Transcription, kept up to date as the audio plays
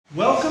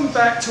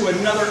Welcome back to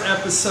another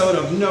episode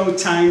of No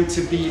Time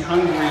to Be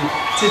Hungry.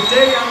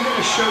 Today I'm going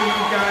to show you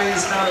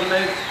guys how to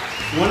make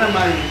one of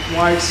my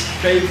wife's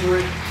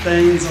favorite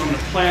things on the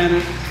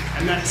planet,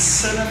 and that's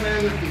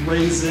cinnamon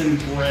raisin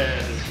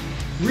bread.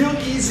 Real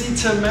easy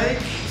to make.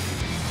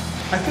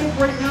 I think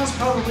right now is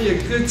probably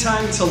a good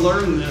time to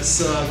learn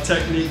this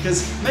technique,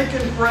 because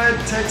making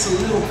bread takes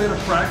a little bit of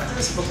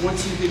practice, but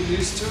once you get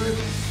used to it,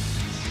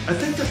 I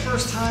think the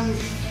first time,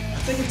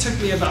 I think it took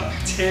me about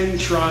 10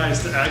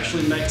 tries to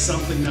actually make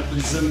something that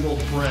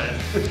resembled bread.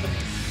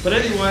 But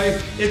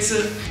anyway, it's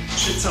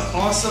an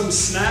awesome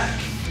snack,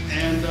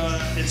 and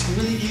it's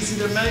really easy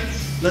to make.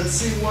 Let's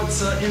see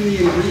what's in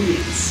the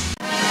ingredients.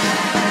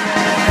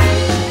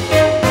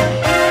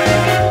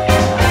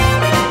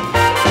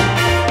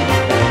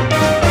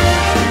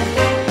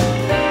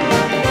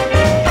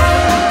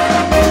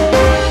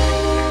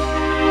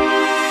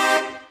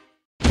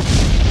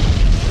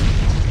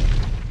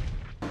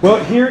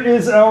 Well, here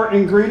is our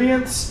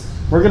ingredients.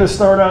 We're going to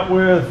start out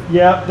with,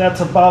 that's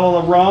a bottle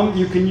of rum.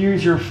 You can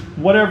use your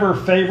whatever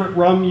favorite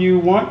rum you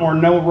want, or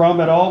no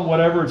rum at all,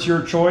 whatever, it's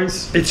your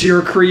choice. It's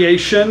your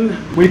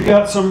creation. We've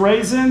got some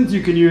raisins.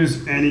 You can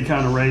use any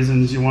kind of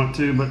raisins you want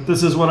to, but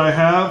this is what I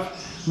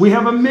have. We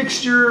have a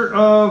mixture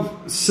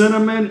of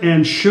cinnamon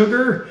and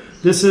sugar.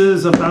 This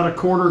is about a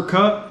 1/4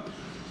 cup.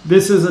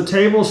 This is a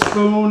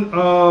tablespoon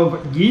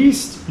of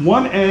yeast,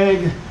 1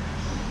 egg,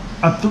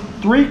 a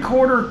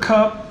 3/4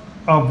 cup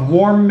of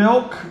warm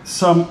milk,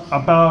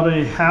 about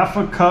a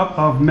 1/2 cup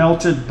of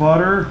melted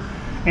butter,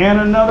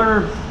 and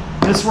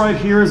this right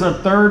here is a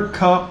 1/3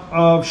 cup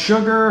of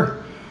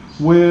sugar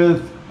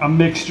with a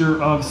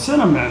mixture of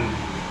cinnamon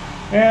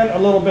and a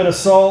little bit of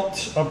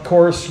salt. Of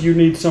course, you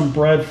need some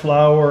bread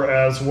flour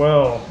as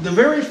well. The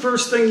very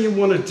first thing you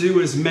want to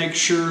do is make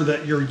sure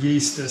that your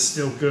yeast is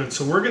still good.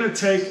 So we're going to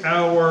take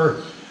our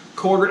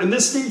 1/4, and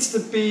this needs to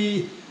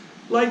be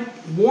like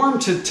warm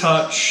to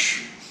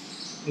touch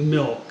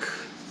milk,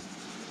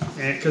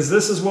 because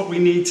this is what we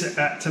need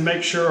to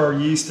make sure our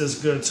yeast is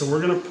good. So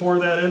we're going to pour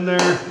that in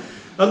there.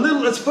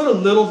 Let's put a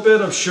little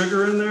bit of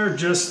sugar in there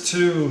just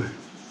to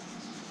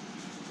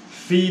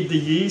feed the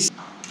yeast.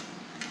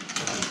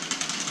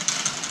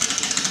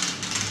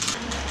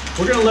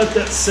 We're going to let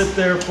that sit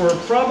there for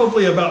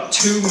probably about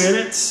 2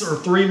 minutes or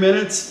 3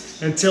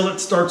 minutes until it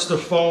starts to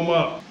foam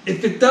up.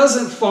 If it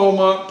doesn't foam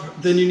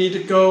up, then you need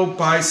to go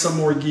buy some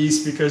more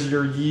yeast because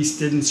your yeast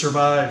didn't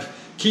survive.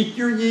 Keep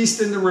your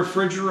yeast in the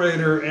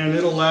refrigerator and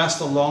it'll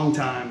last a long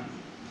time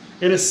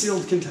in a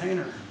sealed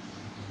container.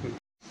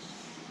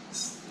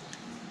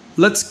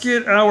 Let's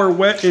get our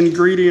wet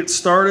ingredients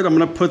started. I'm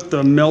going to put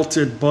the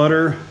melted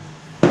butter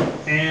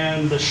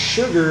and the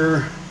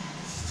sugar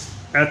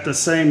at the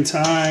same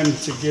time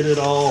to get it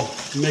all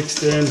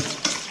mixed in.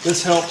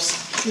 This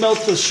helps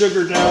melt the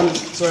sugar down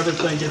so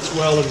everything gets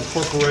well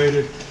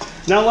incorporated.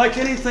 Now, like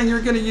anything, you're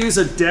going to use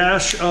a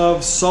dash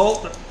of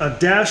salt. A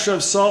dash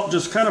of salt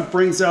just kind of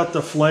brings out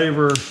the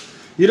flavor.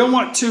 You don't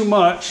want too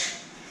much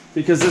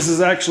because this is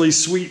actually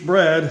sweet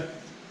bread.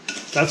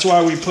 That's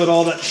why we put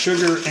all that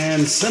sugar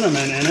and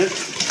cinnamon in it.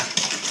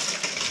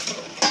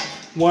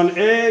 1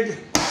 egg.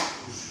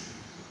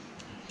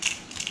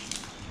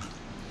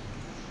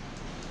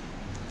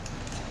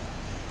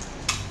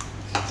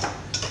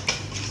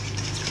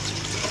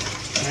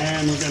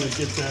 And we're going to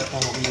get that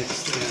all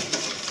mixed in.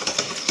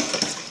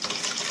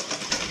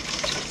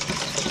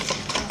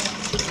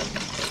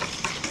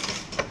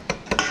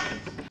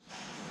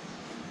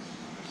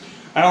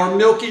 Our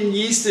milk and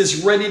yeast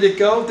is ready to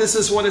go. This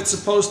is what it's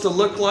supposed to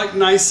look like,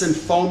 nice and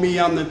foamy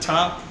on the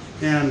top,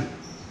 and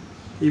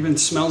even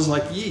smells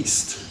like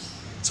yeast.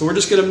 So we're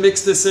just going to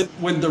mix this in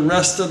with the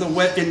rest of the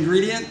wet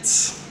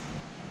ingredients.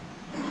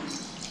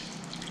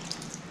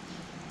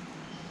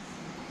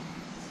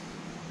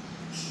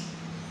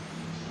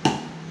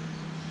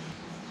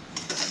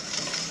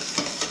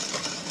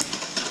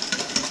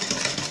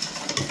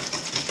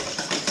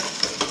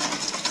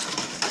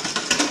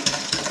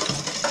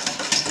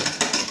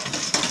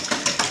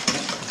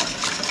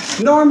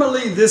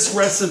 Normally, this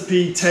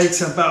recipe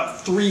takes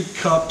about 3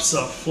 cups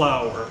of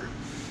flour.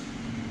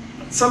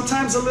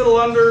 Sometimes a little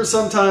under,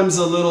 sometimes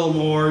a little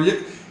more.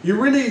 You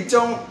really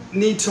don't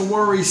need to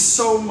worry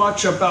so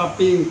much about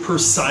being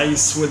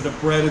precise with the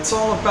bread. It's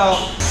all about,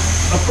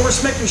 of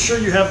course, making sure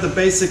you have the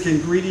basic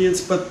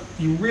ingredients, but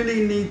you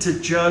really need to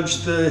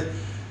judge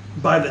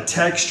by the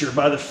texture,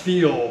 by the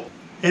feel.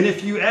 And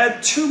if you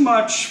add too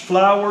much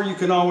flour, you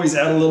can always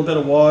add a little bit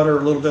of water,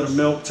 a little bit of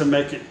milk to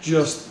make it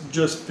just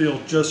feel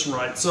just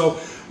right. So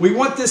we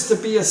want this to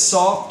be a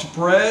soft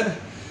bread,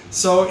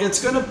 so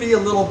it's going to be a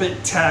little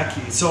bit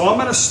tacky. So I'm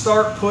going to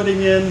start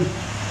putting in,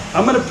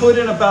 I'm going to put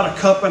in about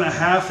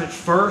 1.5 cups at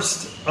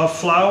first of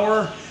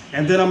flour,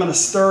 and then I'm going to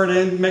stir it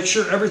in, make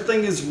sure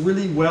everything is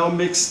really well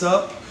mixed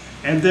up,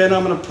 and then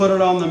I'm going to put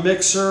it on the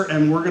mixer,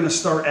 and we're going to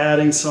start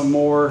adding some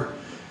more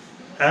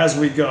as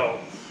we go.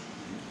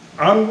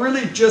 I'm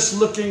really just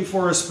looking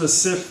for a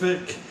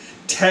specific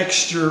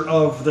texture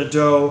of the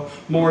dough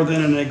more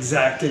than an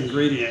exact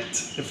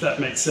ingredient, if that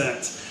makes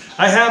sense.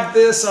 I have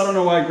this, I don't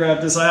know why I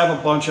grabbed this, I have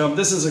a bunch of them.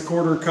 This is a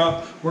 1/4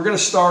 cup. We're gonna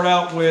start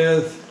out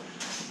with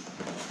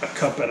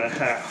 1.5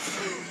 cups.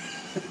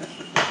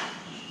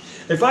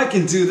 If I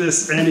can do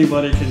this,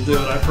 anybody can do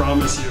it, I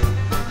promise you.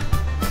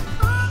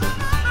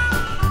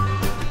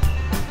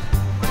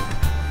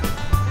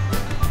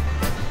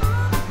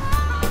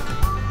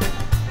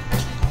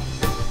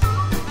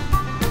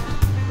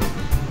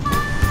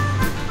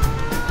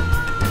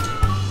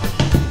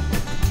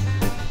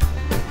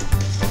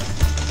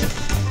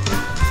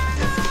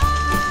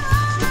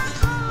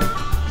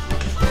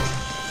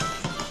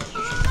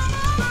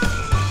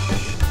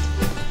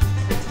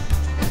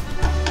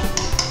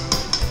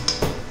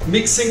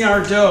 Mixing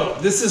our dough.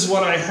 This is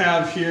what I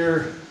have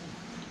here.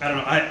 I don't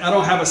know, I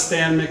don't have a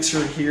stand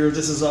mixer here.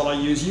 This is all I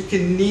use. You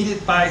can knead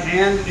it by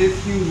hand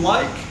if you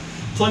like.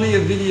 Plenty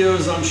of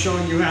videos on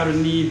showing you how to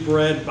knead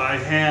bread by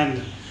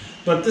hand.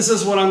 But this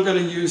is what I'm going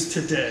to use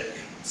today.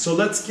 So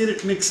let's get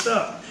it mixed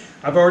up.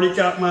 I've already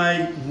got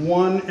my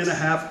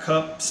 1.5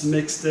 cups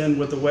mixed in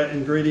with the wet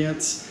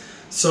ingredients.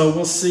 So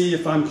we'll see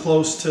if I'm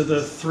close to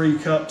the 3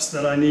 cups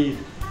that I need.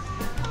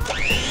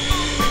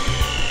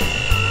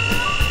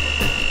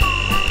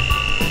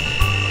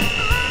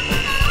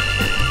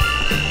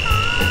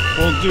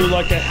 We'll do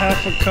like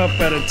 1/2 cup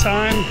at a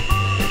time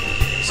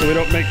so we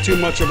don't make too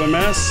much of a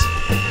mess.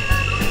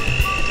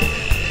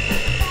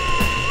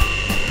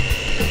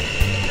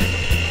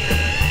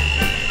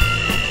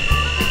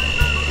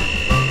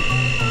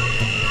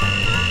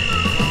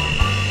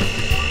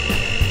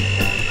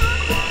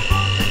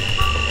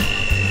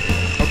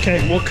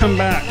 Okay, we'll come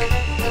back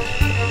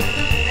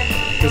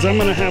because I'm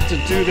going to have to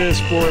do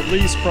this for at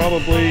least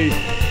probably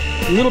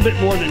a little bit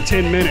more than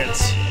 10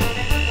 minutes.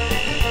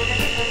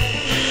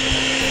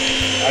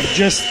 I've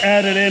just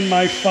added in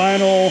my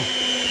final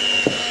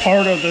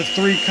part of the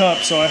 3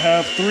 cups. So I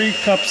have 3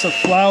 cups of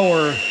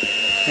flour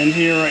in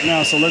here right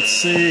now. So let's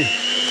see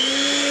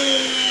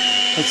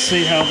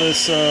how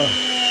this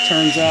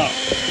turns out.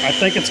 I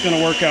think it's going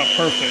to work out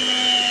perfect.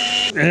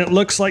 And it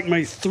looks like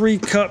my 3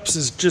 cups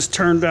has just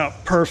turned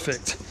out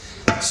perfect.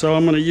 So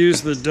I'm going to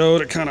use the dough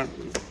to kind of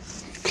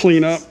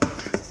clean up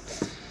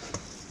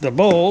the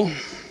bowl.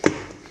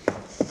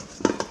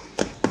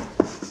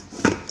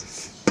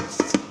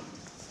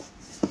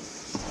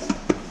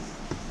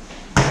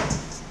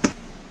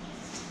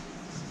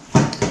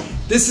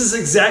 This is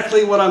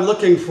exactly what I'm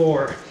looking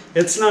for.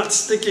 It's not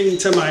sticking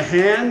to my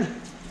hand.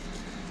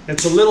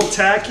 It's a little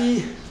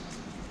tacky.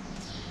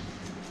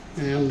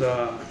 And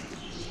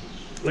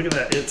look at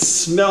that, it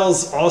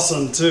smells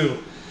awesome too.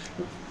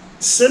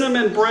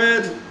 Cinnamon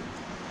bread,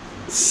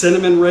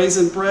 cinnamon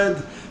raisin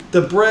bread.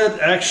 The bread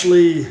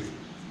actually,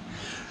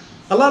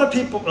 a lot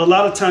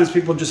of times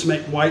people just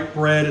make white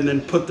bread and then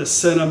put the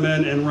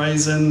cinnamon and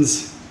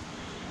raisins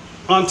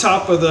on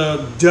top of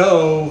the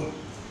dough.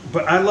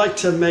 But I like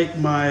to make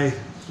my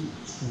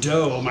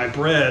dough, my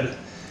bread,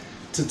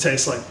 to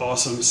taste like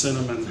awesome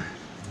cinnamon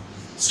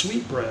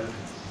sweet bread.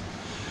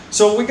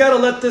 So we got to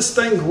let this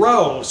thing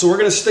grow. So we're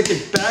going to stick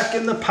it back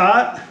in the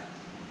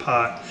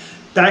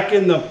back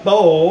in the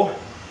bowl.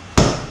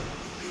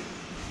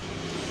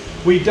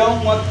 We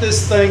don't want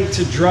this thing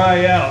to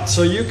dry out.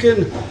 So you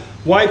can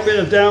wipe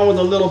it down with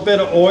a little bit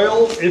of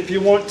oil if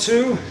you want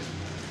to.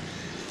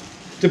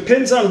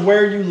 Depends on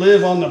where you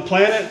live on the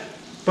planet.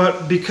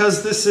 But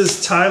because this is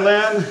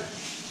Thailand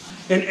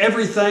and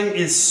everything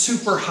is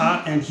super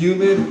hot and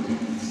humid,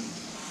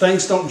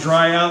 things don't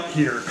dry out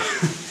here.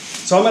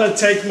 So I'm going to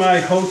take my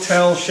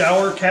hotel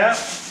shower cap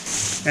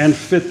and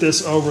fit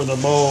this over the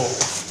bowl.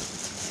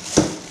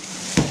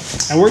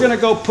 And we're going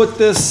to go put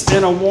this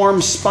in a warm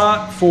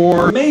spot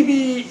for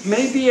maybe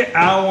an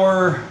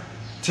hour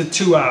to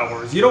 2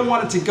 hours. You don't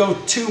want it to go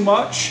too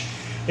much.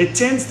 It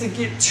tends to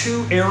get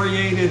too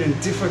aerated and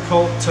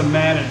difficult to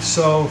manage.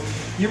 So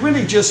you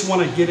really just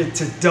want to get it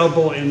to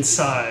double in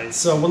size.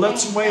 So well,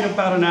 let's wait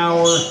about an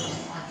hour,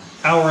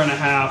 hour and a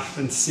half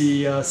and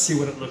see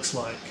what it looks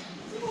like.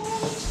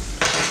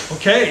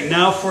 Okay,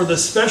 now for the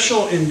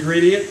special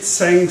ingredient,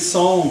 sang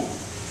som.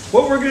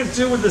 What we're going to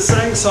do with the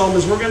sang som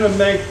is we're going to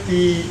make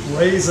the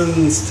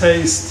raisins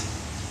taste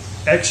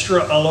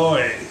extra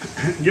alloy.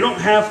 You don't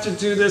have to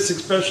do this,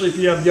 especially if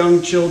you have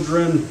young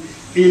children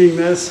eating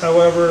this.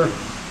 However,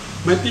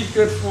 it might be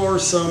good for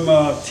some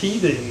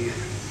teething.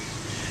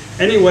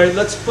 Anyway,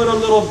 let's put a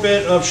little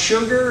bit of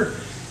sugar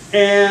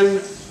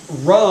and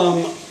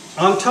rum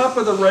on top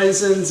of the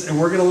raisins, and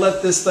we're going to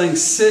let this thing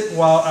sit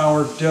while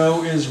our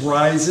dough is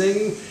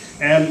rising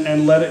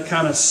and let it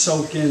kind of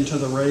soak into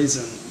the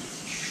raisin.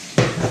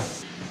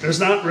 There's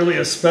not really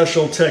a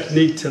special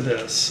technique to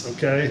this,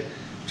 okay?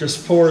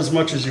 Just pour as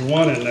much as you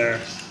want in there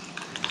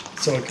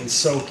so it can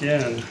soak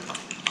in.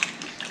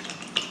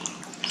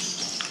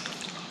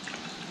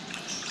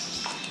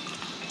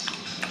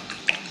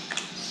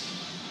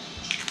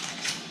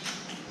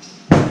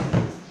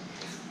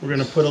 We're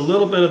going to put a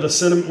little bit of the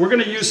cinnamon. We're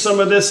going to use some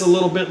of this a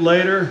little bit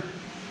later.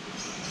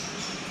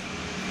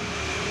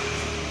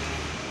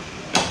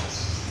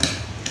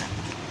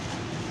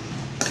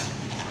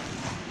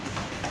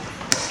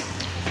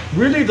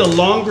 Really, the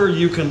longer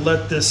you can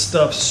let this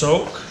stuff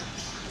soak,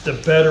 the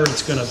better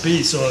it's gonna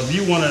be. So if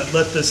you wanna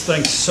let this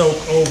thing soak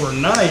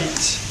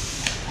overnight,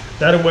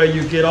 that way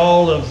you get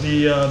all of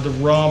the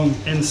rum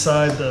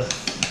inside the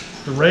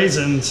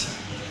raisins.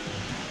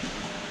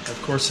 Of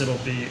course, it'll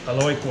be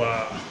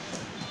aloiqua,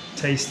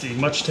 tasty,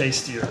 much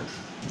tastier.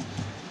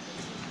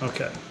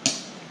 Okay.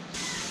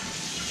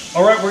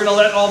 All right, we're gonna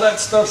let all that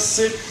stuff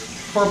sit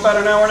for about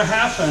an hour and a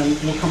half, and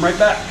we'll come right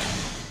back.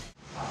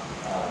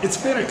 It's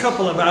been a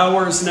couple of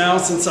hours now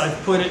since I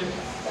covered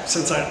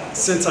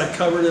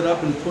it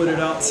up and put it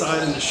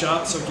outside in the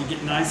shop so it could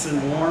get nice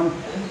and warm.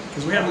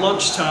 Because we had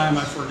lunchtime,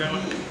 I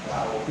forgot.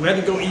 We had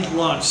to go eat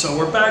lunch, so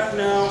we're back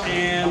now,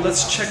 and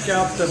let's check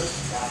out the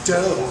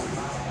dough.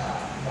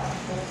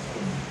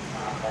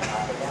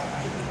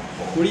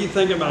 What do you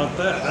think about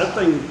that? That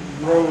thing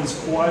rose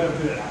quite a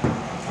bit.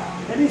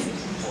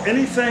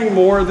 Anything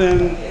more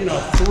than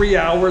 3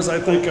 hours, I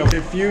think.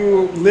 If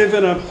you live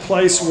in a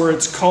place where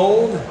it's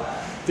cold,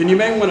 then you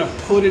may want to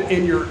put it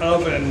in your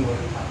oven.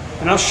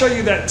 And I'll show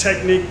you that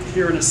technique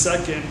here in a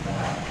second.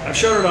 I've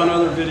showed it on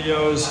other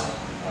videos,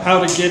 how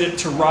to get it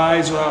to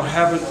rise without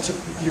having to.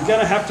 You're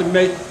going to have to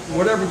make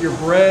whatever your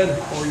bread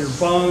or your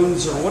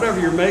buns or whatever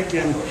you're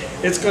making,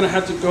 it's going to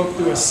have to go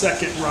through a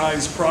second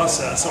rise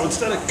process. So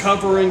instead of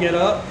covering it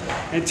up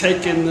and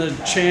taking the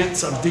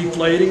chance of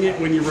deflating it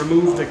when you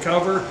remove the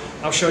cover,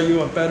 I'll show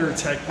you a better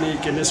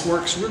technique, and this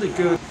works really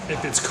good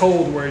if it's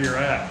cold where you're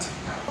at.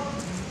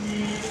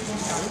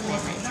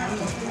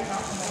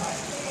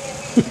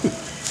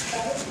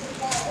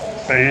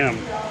 Bam.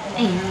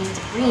 And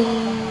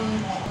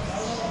green.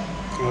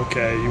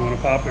 Okay, you want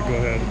to pop it? Go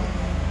ahead.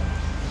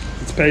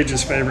 It's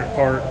Paige's favorite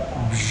part.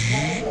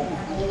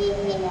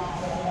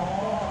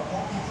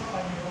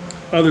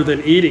 Other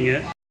than eating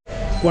it.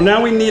 Well,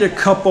 now we need a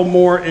couple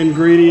more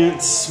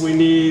ingredients. We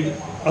need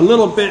a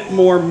little bit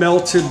more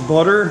melted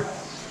butter.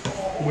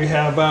 We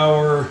have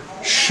our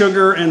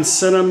sugar and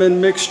cinnamon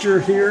mixture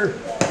here.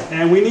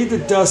 And we need to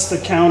dust the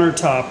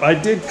countertop. I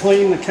did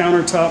clean the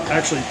countertop,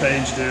 actually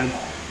Paige did,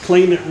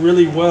 clean it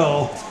really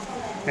well.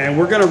 And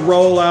we're gonna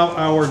roll out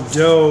our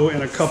dough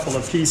in a couple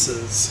of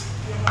pieces.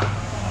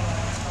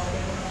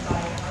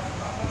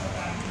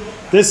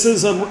 This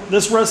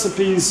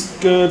recipe's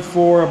good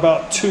for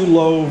about 2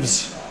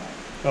 loaves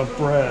of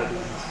bread.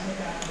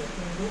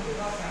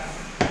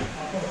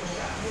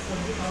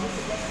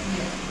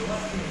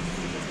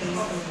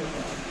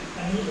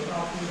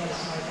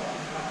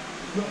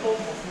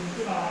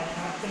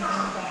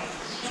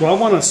 So I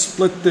want to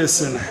split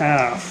this in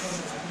half.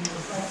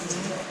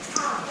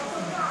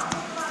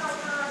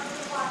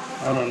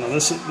 I don't know,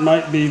 this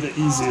might be the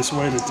easiest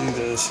way to do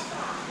this.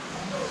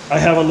 I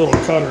have a little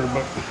cutter,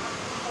 but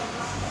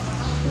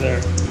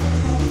there.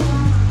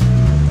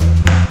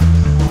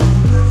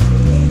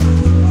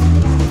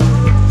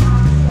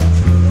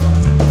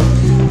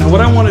 Now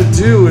what I want to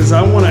do is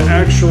I want to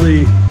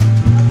actually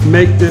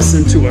make this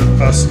into a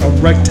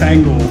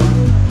rectangle.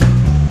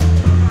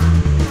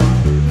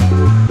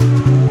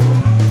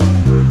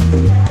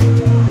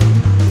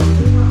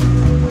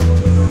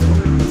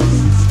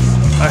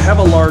 I have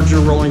a larger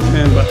rolling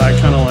pin, but I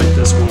kind of like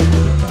this one.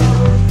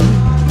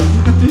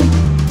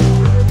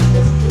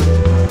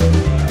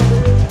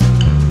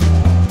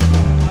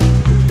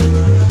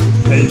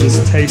 Paige is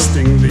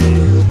tasting the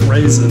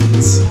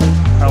raisins.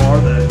 How are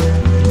they?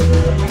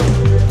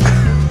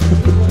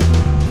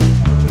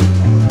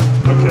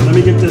 Okay, let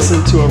me get this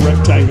into a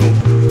rectangle.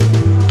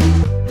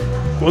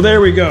 Well,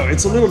 there we go.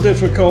 It's a little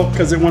difficult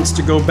because it wants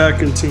to go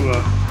back into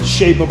a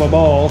shape of a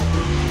ball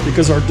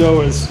because our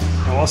dough is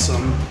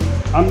awesome.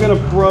 I'm gonna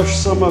brush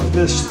some of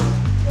this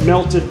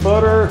melted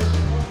butter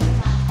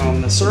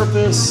on the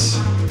surface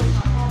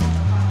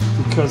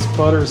because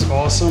butter's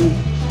awesome.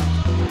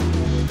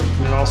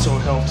 And it also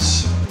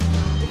helps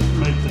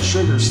make the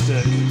sugar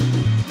stick,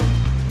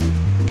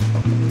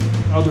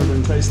 other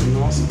than tasting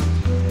awesome.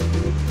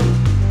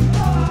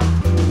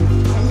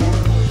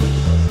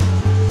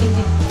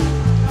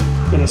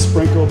 Gonna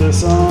sprinkle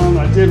this on.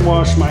 I did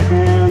wash my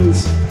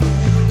hands.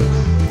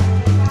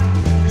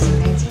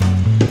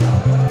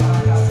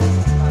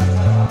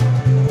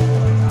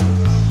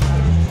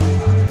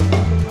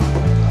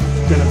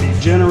 Gonna be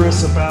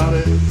generous about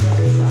it.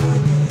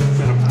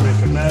 Gonna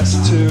make a mess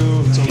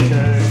too. It's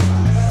okay.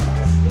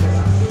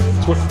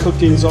 It's what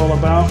cooking's all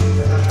about.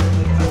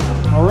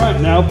 All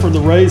right, now for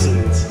the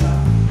raisins.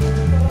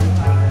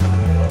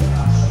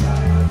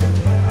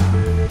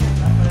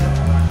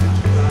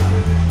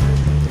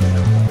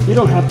 You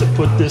don't have to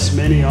put this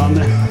many on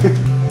there,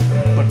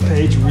 but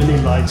Paige really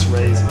likes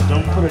raisins.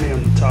 Don't put any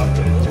on the top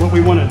though. What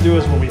we want to do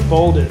is when we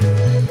fold it,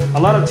 a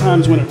lot of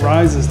times when it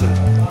rises,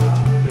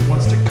 it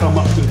wants to come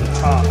up through the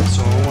top.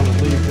 So I want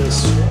to leave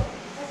this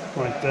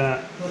like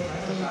that.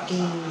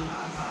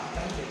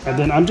 And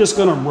then I'm just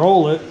going to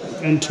roll it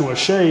into a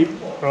shape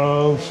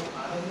of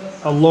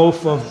a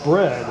loaf of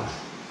bread.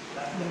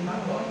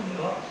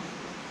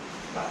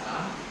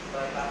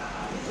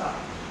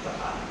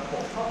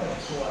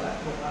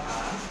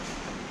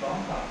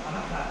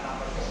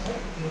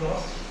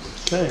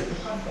 Okay,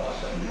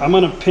 I'm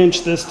gonna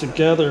pinch this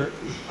together.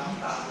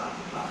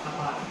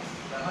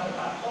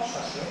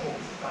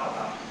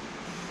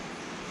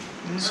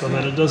 So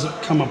that it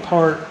doesn't come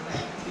apart.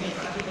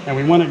 And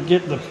we want to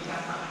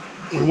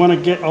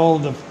get all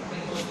the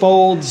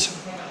folds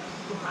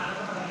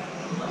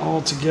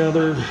all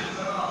together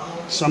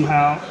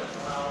somehow.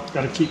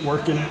 Got to keep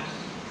working it.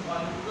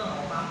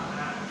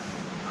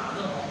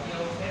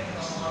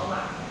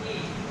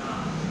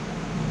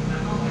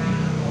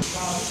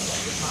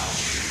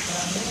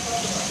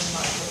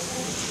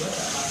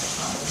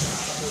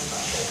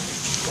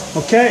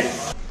 Okay,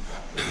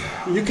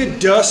 you could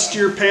dust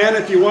your pan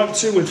if you want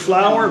to with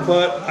flour,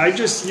 but I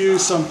just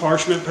use some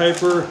parchment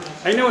paper.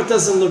 I know it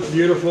doesn't look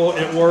beautiful,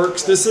 it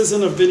works. This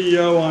isn't a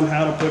video on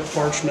how to put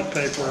parchment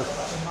paper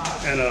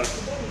in a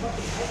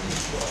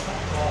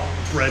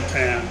bread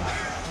pan.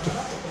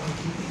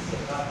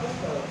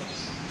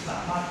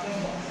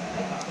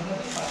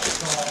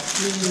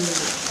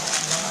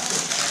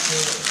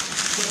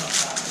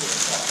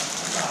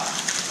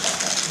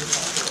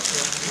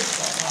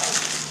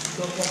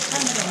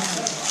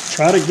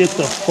 Try to get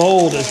the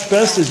fold as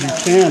best as you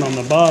can on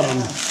the bottom.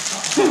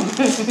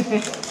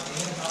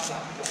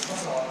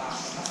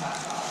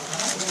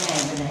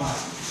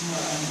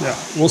 Yeah,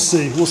 we'll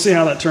see. We'll see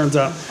how that turns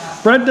out.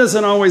 Bread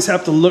doesn't always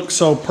have to look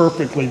so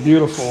perfectly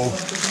beautiful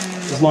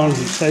as long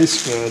as it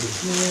tastes good.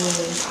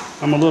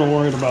 I'm a little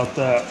worried about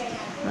that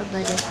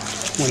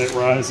when it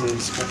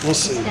rises, but we'll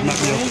see. It might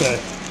be okay.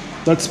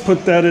 Let's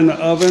put that in the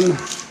oven.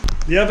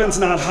 The oven's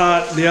not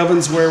hot. The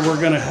oven's where we're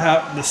going to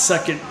have the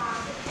second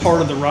part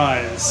of the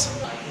rise.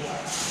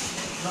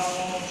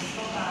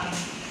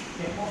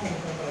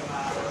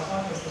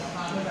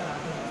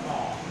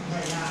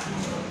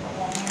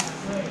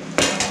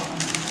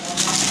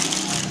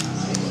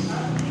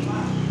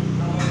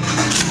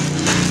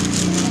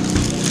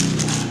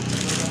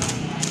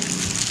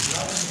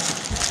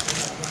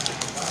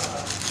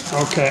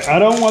 Okay, I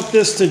don't want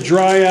this to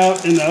dry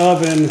out in the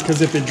oven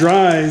because if it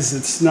dries,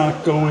 it's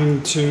not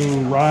going to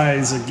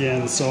rise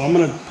again. So I'm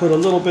going to put a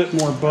little bit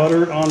more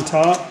butter on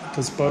top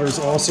because butter's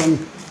awesome.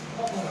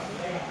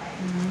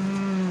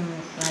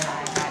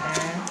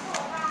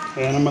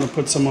 And I'm going to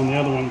put some on the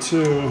other one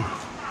too.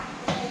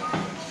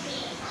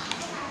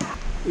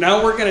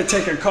 Now we're going to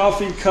take a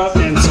coffee cup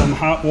and some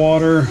hot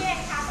water.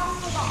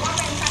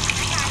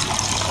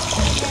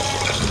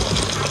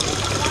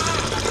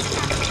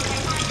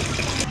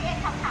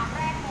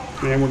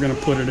 And we're going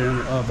to put it in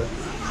the oven.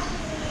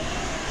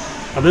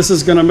 Now this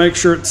is going to make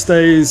sure it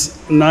stays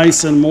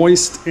nice and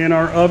moist in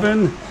our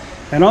oven,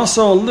 and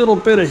also a little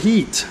bit of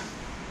heat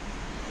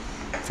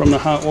from the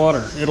hot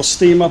water. It'll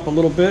steam up a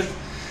little bit.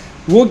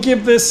 We'll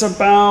give this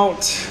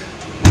about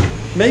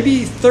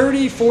maybe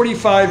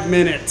 30-45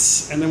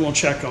 minutes and then we'll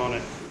check on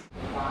it.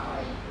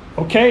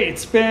 Okay,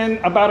 it's been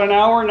about an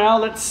hour now.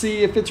 Let's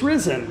see if it's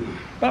risen.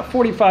 About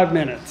 45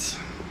 minutes.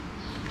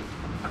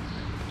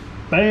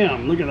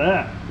 Bam, look at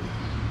that.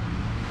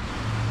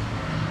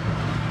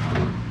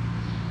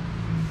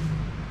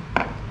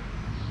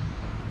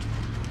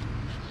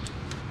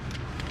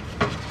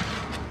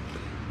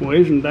 Well,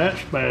 isn't that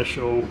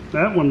special?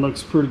 That one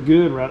looks pretty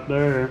good right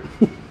there.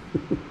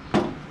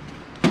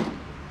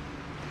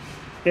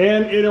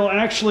 And it'll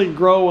actually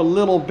grow a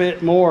little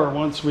bit more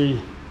once we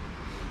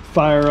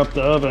fire up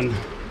the oven.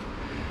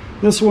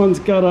 This one's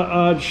got an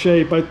odd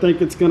shape. I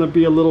think it's going to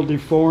be a little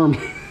deformed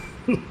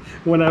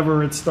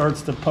whenever it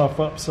starts to puff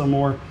up some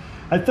more.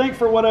 I think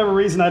for whatever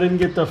reason I didn't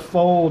get the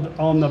fold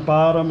on the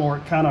bottom, or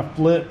it kind of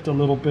flipped a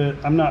little bit.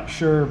 I'm not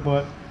sure,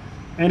 but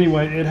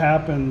anyway, it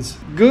happens.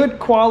 Good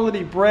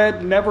quality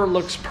bread never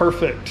looks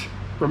perfect.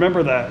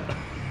 Remember that.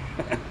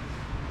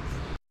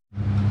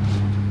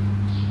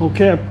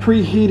 Okay, I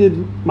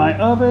preheated my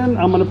oven.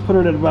 I'm gonna put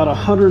it at about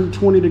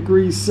 120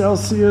 degrees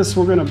Celsius.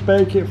 We're gonna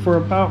bake it for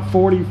about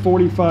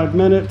 40-45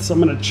 minutes. I'm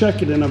gonna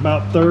check it in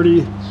about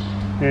 30.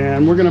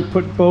 And we're gonna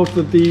put both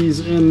of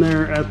these in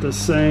there at the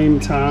same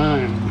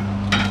time.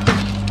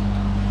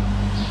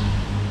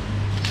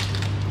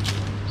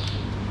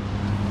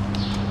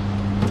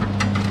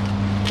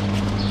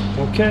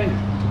 Okay,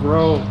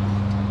 grow.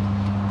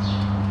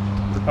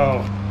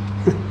 Oh,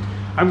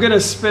 I'm gonna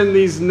spend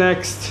these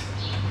next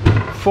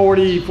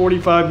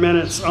 40-45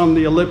 minutes on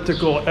the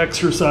elliptical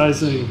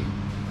exercising.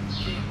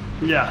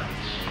 Yeah.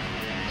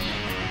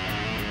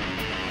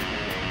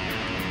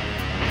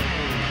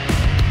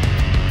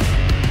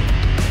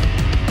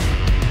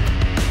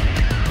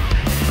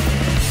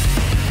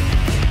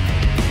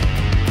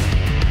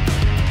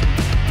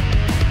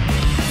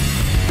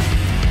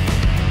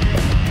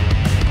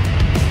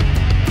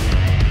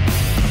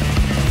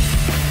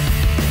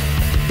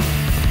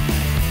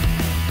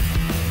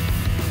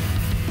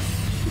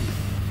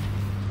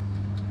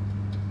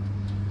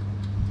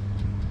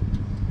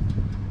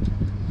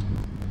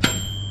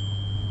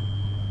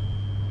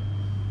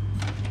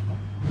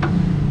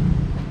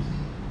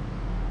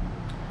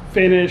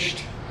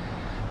 Finished.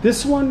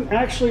 This one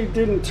actually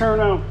didn't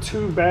turn out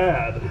too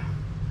bad.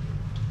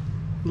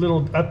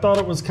 I thought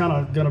it was kind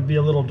of going to be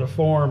a little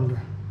deformed.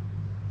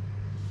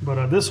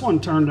 But this one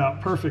turned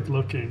out perfect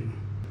looking.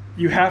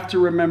 You have to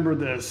remember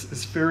this,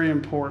 it's very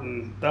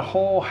important. The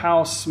whole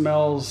house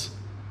smells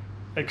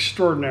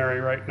extraordinary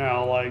right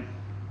now, like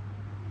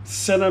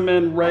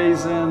cinnamon,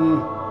 raisin,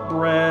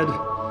 bread,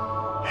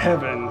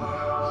 heaven.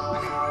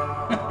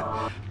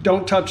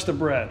 Don't touch the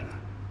bread.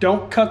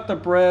 Don't cut the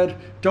bread.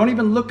 Don't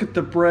even look at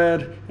the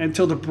bread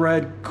until the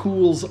bread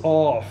cools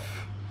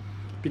off.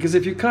 Because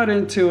if you cut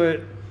into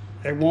it,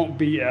 it won't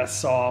be as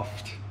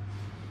soft.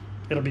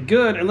 It'll be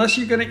good unless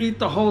you're gonna eat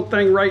the whole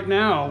thing right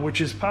now, which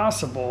is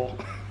possible.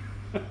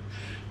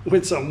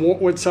 with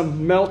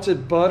some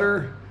melted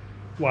butter.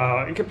 Wow,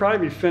 it could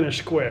probably be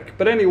finished quick.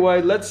 But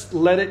anyway, let's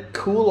let it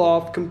cool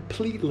off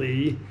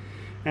completely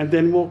and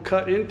then we'll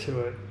cut into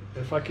it.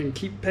 If I can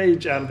keep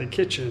Paige out of the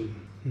kitchen.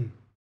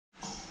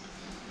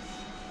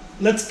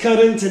 Let's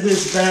cut into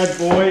this bad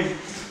boy.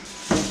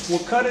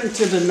 We'll cut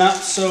into the not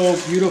so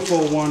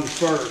beautiful one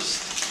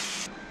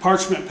first.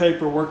 Parchment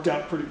paper worked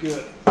out pretty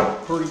good.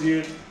 Pretty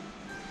good.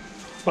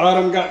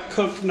 Bottom got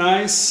cooked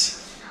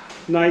nice.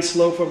 Nice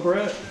loaf of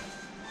bread.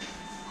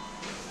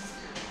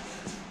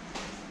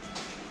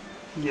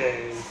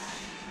 Yay.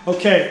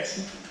 Okay,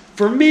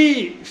 for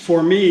me,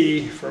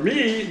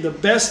 the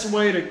best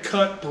way to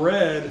cut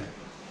bread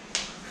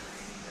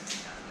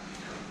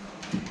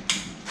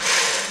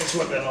is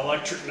with an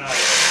electric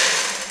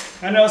knife.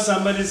 I know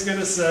somebody's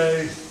gonna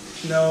say,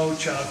 no,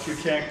 Chuck, you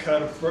can't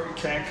cut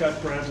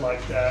bread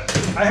like that.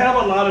 I have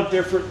a lot of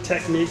different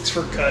techniques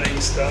for cutting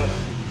stuff.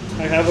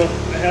 I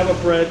have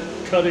a bread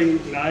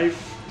cutting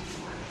knife.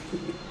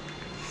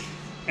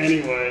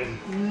 Anyway,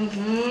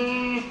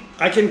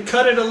 I can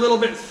cut it a little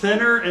bit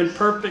thinner and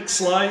perfect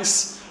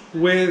slice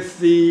with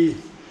the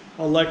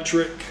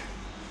electric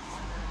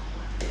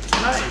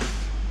knife.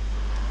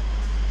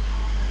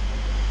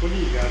 What do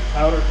you got?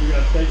 Powder? You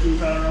got baking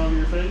powder on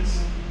your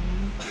face?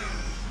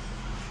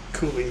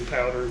 Cooling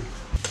powder.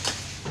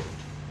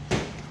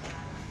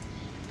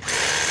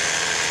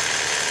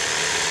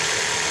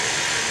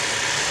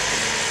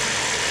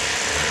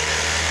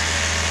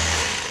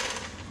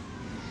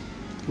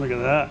 Look at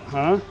that,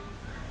 huh?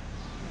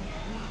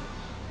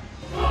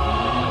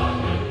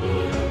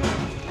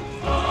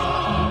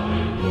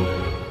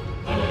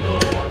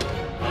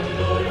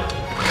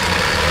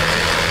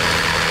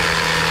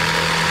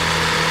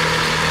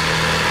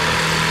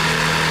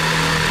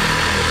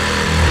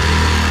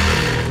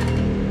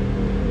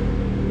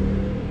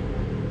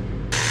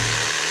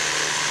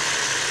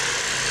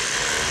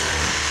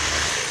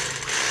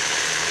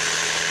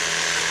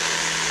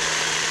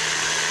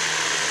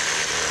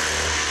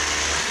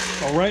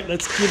 All right,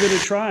 let's give it a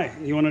try.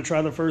 You want to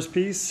try the first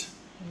piece?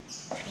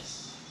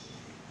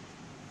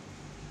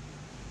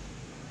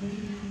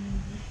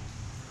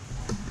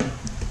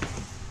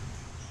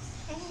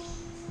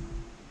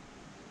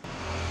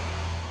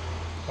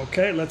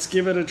 Okay, let's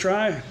give it a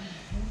try.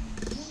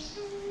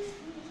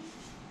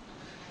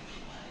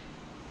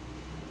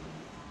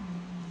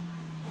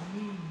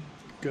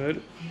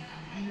 Good.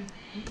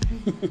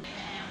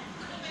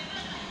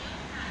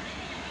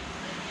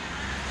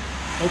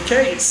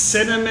 Okay,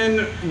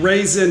 cinnamon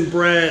raisin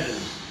bread.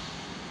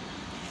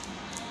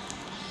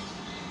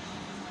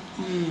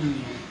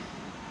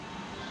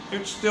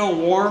 It's still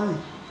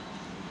warm.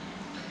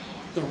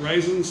 The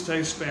raisins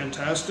taste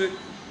fantastic.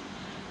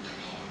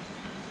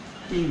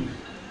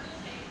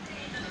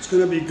 It's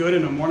going to be good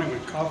in the morning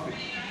with coffee.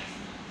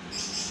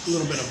 A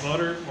little bit of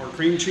butter or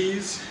cream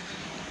cheese.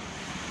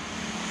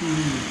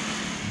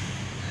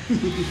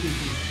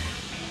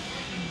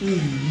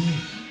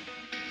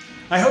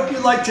 I hope you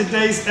liked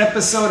today's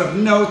episode of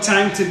No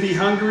Time to Be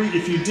Hungry.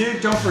 If you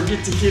did, don't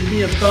forget to give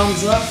me a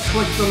thumbs up.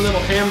 Click the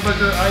little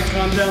hamburger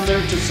icon down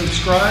there to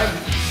subscribe.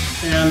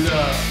 And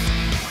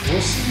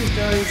we'll see you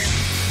guys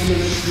on the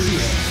next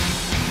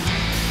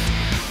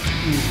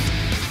video.